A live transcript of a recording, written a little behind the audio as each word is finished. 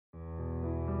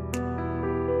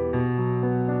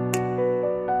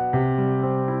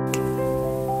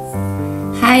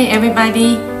Hi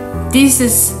everybody, this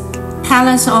is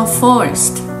Palace of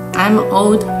Forest. I'm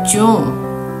Old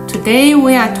June. Today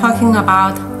we are talking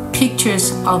about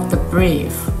pictures of the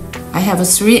brave. I have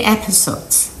 3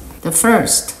 episodes. The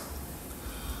first,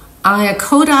 on a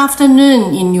cold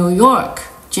afternoon in New York,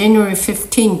 January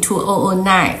 15,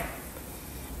 2009,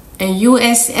 a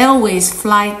U.S. Airways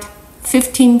Flight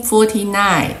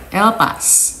 1549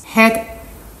 Airbus had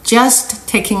just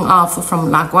taken off from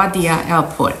LaGuardia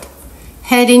Airport,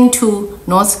 heading to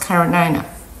North Carolina.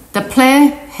 The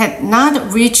plane had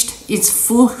not reached its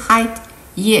full height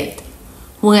yet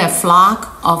when a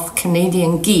flock of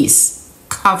Canadian geese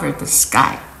covered the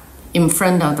sky in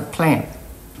front of the plane.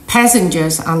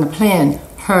 Passengers on the plane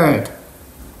heard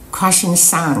crashing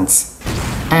sounds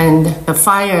and the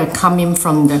fire coming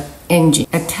from the engine.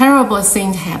 A terrible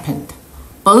thing happened.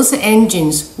 Both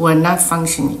engines were not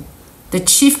functioning. The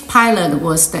chief pilot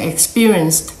was the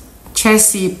experienced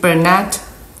Chassis Bernard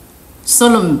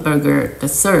Sullenberger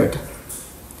III,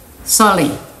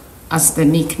 Sully as the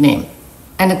nickname,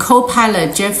 and the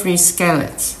co-pilot Jeffrey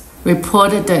Skellets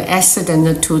reported the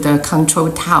accident to the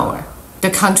control tower. The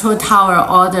control tower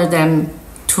ordered them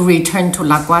to return to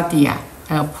LaGuardia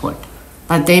Airport,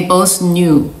 but they both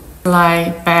knew fly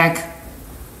back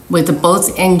with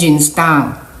both engines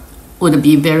down would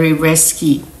be very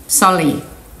risky. Sully,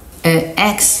 an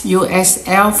ex-US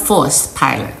Air Force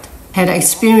pilot, had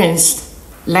experienced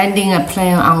landing a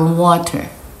plane on water.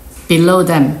 Below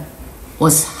them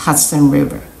was Hudson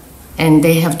River, and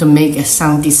they have to make a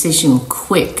sound decision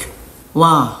quick.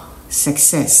 Wow,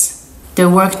 success. They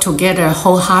work together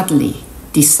wholeheartedly,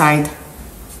 decide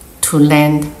to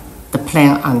land the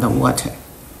plane on the water.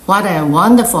 What a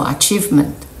wonderful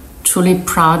achievement. Truly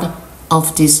proud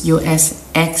of this US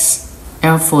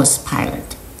ex-Air Force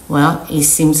pilot. Well, it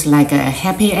seems like a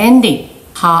happy ending.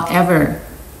 However,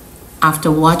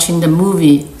 after watching the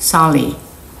movie Sully,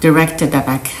 directed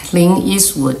by Clint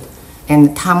Eastwood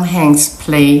and Tom Hanks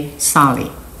play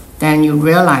Sully, then you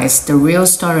realize the real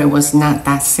story was not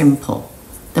that simple.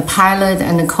 The pilot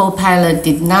and the co-pilot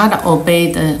did not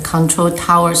obey the control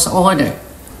tower's order,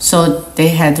 so they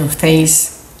had to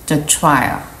face the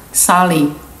trial.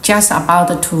 Sully, just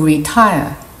about to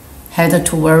retire, had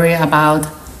to worry about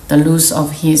the loss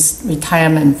of his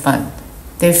retirement fund.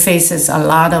 They faces a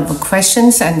lot of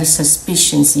questions and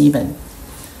suspicions even.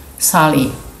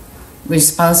 Sully,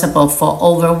 responsible for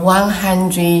over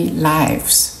 100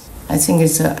 lives. I think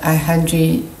it's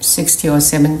 160 or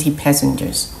 70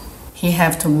 passengers. He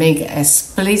have to make a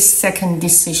split-second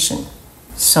decision.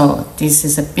 So this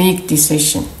is a big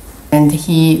decision. And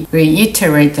he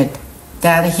reiterated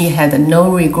that he had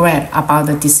no regret about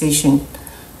the decision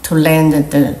to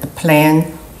land the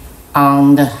plane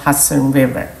on the Hudson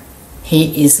River.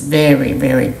 He is very,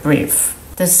 very brave.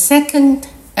 The second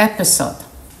episode.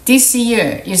 This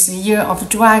year is the Year of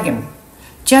Dragon.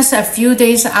 Just a few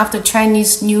days after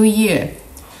Chinese New Year,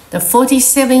 the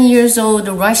 47-year-old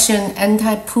Russian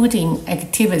anti-Putin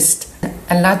activist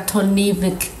Anatoly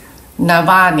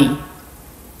Navalny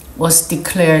was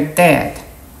declared dead.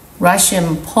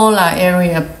 Russian polar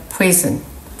area prison.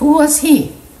 Who was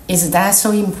he? Is that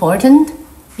so important?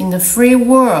 In the free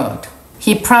world,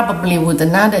 he probably would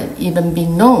not even be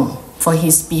known for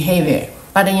his behavior.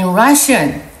 But in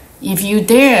Russia, if you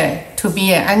dare to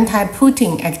be an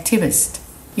anti-Putin activist,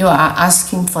 you are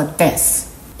asking for death.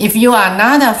 If you are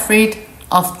not afraid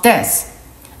of death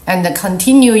and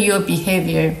continue your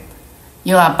behavior,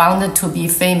 you are bound to be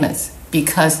famous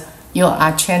because you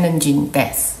are challenging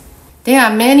death. There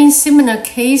are many similar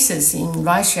cases in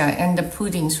Russia under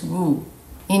Putin's rule.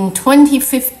 In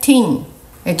 2015,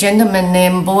 a gentleman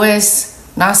named Boris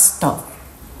Nastov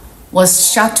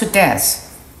was shot to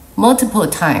death multiple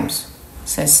times,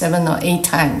 say 7 or 8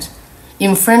 times,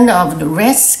 in front of the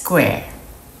Red Square.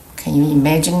 Can you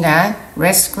imagine that?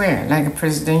 Red Square, like a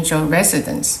presidential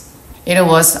residence. It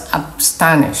was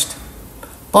astonished.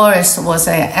 Boris was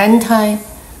an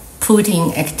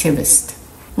anti-Putin activist.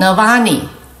 Navalny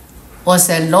was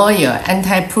a lawyer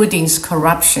anti-Putin's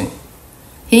corruption.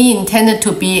 He intended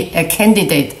to be a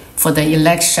candidate for the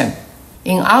election.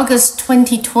 In August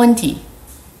 2020,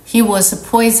 he was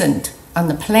poisoned on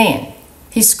the plane.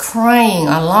 He's crying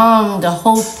along the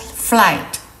whole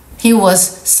flight. He was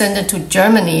sent to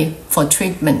Germany for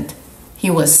treatment.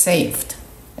 He was saved.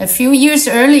 A few years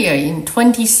earlier, in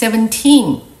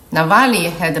 2017, Navalny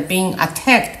had been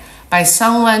attacked by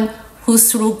someone who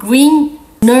threw green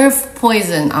nerve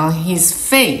poison on his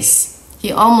face.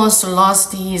 He almost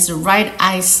lost his right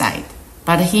eyesight,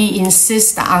 but he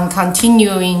insisted on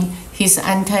continuing his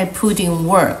anti-Putin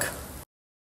work.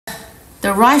 The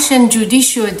The Russian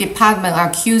Judicial Department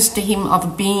accused him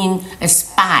of being a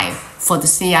spy for the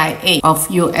CIA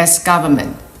of US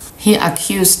government. He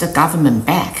accused the government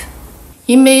back.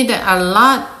 He made a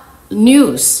lot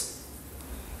news.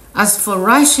 As for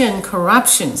Russian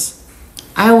corruptions,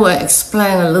 I will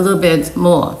explain a little bit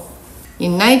more.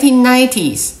 In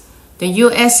 1990s, the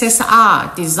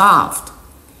USSR dissolved,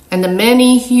 and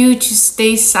many huge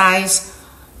state-sized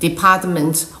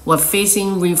departments were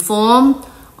facing reform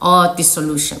or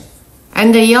dissolution.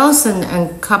 Under Yeltsin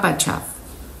and Gorbachev,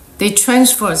 they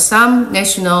transferred some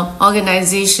national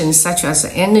organizations such as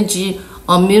energy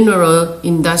or mineral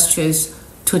industries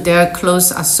to their close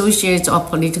associates or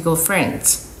political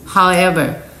friends.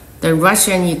 However, the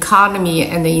Russian economy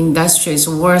and the industries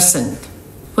worsened.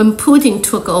 When Putin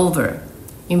took over,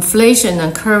 inflation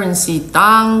and currency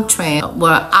downtrend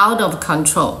were out of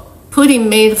control. Putin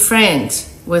made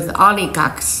friends with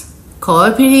oligarchs,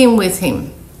 cooperating with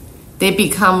him. They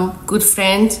become good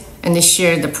friends and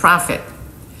share the profit.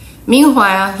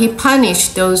 Meanwhile, he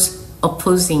punished those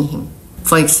opposing him.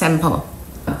 For example,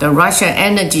 the Russian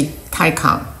energy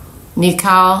tycoon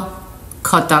Mikhail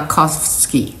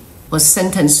Khodorkovsky was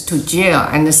sentenced to jail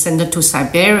and sent to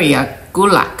Siberia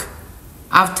Gulag.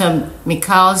 After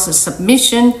Mikhail's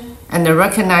submission and the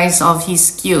recognition of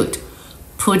his guilt,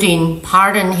 Putin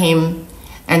pardoned him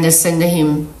and sent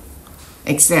him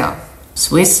exile,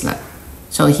 Switzerland.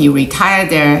 So he retired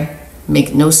there,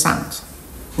 make no sound,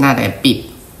 not a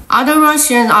beep. Other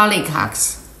Russian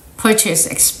oligarchs purchased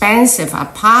expensive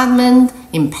apartments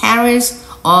in Paris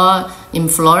or in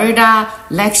Florida,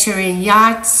 luxury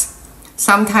yachts.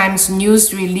 Sometimes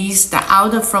news released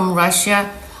out from Russia,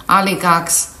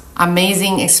 oligarchs'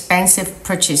 amazing expensive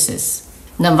purchases.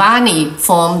 Navalny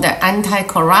formed the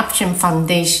Anti-Corruption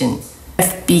Foundation,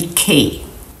 FBK,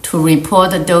 to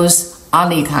report those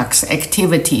oligarchs'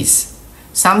 activities,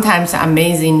 sometimes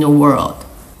amazing the world.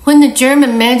 When the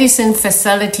German medicine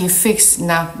facility fixed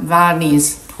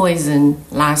Navalny's poison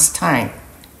last time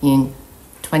in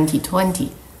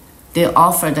 2020, they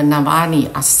offered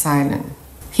Navalny asylum.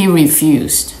 He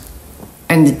refused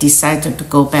and decided to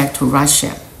go back to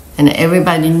Russia. And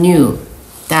everybody knew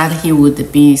that he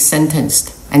would be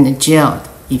sentenced and jailed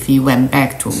if he went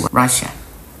back to Russia.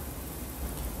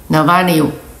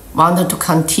 Navalny wanted to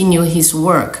continue his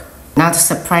work. Not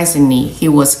surprisingly, he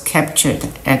was captured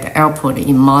at the airport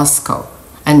in Moscow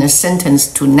and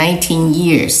sentenced to 19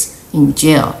 years in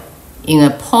jail in a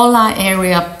polar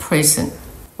area prison.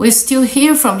 We still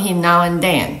hear from him now and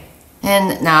then.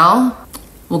 And now,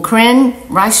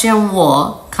 Ukraine-Russian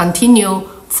war continues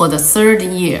for the third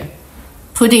year.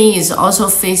 Putin is also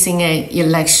facing an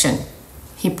election.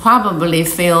 He probably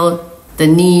felt the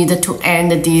need to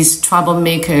end this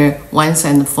troublemaker once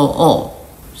and for all.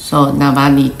 So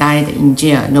Navalny died in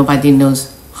jail. Nobody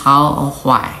knows how or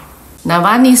why.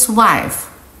 Navalny's wife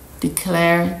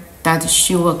declared that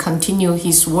she will continue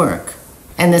his work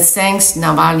and thanks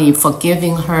Navalny for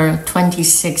giving her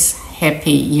 26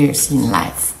 happy years in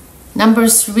life. Number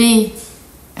 3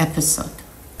 episode.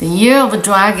 The Year of a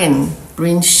Dragon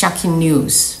brings shocking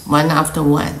news, one after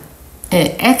one.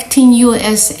 An acting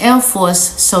U.S. Air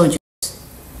Force soldier,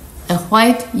 a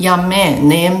white young man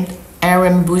named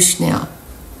Aaron Bushnell,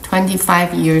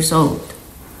 25 years old,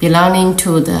 belonging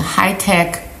to the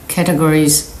high-tech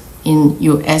categories in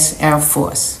U.S. Air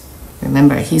Force.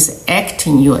 Remember, he's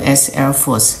acting U.S. Air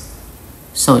Force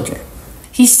soldier.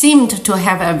 He seemed to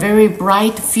have a very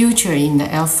bright future in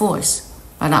the Air Force,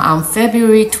 but on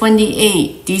February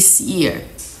 28 this year,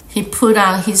 he put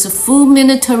on his full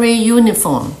military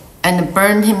uniform and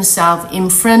burned himself in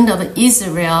front of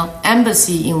Israel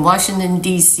embassy in Washington,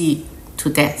 D.C. to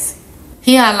death.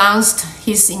 He announced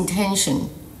his intention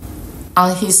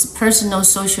on his personal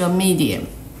social media,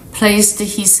 placed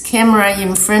his camera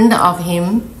in front of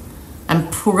him,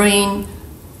 and pouring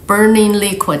burning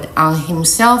liquid on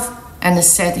himself and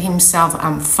set himself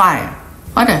on fire.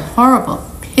 What a horrible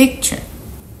picture.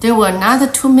 There were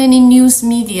not too many news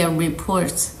media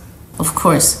reports. Of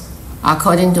course,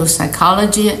 according to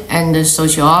psychology and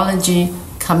sociology,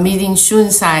 committing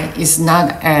suicide is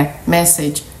not a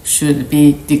message should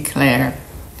be declared.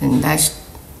 And that's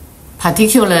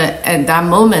particular at that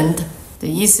moment,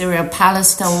 the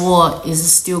Israel-Palestine war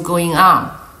is still going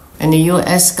on, and the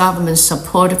U.S. government's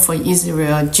support for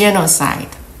Israel genocide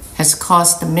has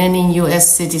caused many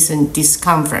U.S. citizens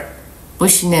discomfort.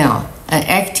 Bushnell, an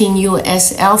acting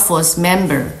U.S. Air Force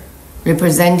member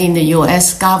representing the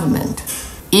U.S. government,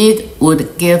 it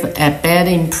would give a bad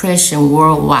impression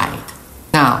worldwide.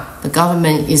 Now, the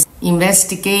government is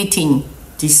investigating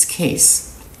this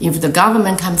case. If the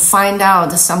government can find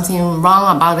out something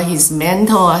wrong about his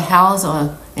mental health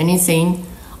or anything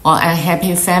or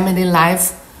unhappy family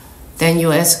life, then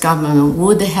U.S. government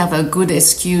would have a good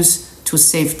excuse to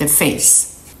save the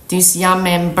face. This young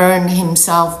man burned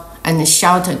himself and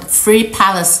shouted, "Free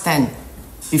Palestine,"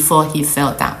 before he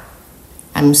fell down.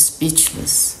 I'm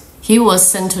speechless. He was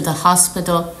sent to the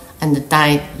hospital and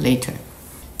died later.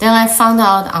 Then I found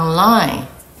out online,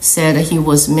 said he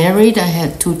was married and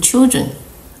had 2 children.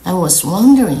 I was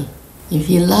wondering if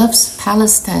he loves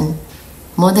Palestine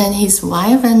more than his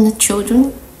wife and the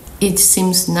children. It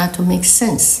seems not to make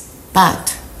sense.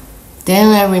 But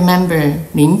then I remember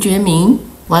Lin Jueming,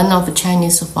 one of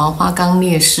Chinese Huang Huagang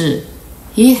烈士.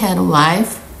 He had a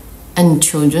wife and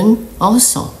children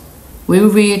also. We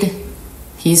read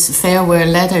his farewell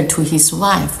letter to his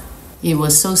wife. It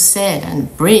was so sad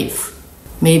and brave.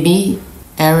 Maybe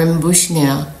Aaron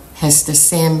Bushnell has the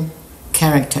same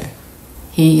character.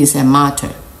 He is a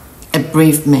martyr, a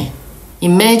brave man.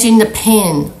 Imagine the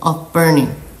pain of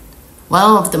burning,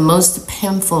 one of the most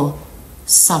painful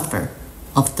suffer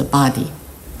of the body.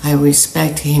 I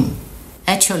respect him.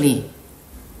 Actually,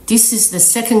 this is the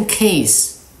second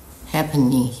case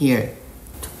happening here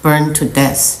to burn to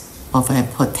death of a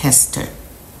protester.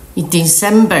 In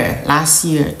December last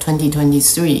year,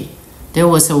 2023, there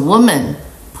was a woman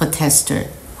protester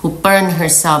who burned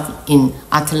herself in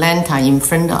Atlanta in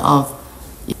front of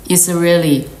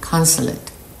Israeli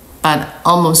consulate, but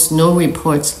almost no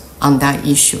reports on that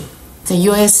issue. The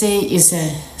USA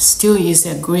still is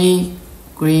a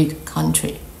great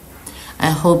country. I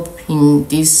hope in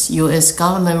this US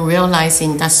government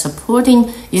realizing that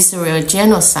supporting Israel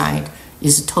genocide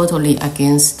is totally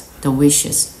against the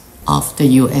wishes of the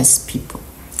US people.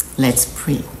 Let's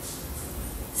pray.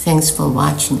 Thanks for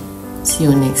watching. See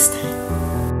you next time.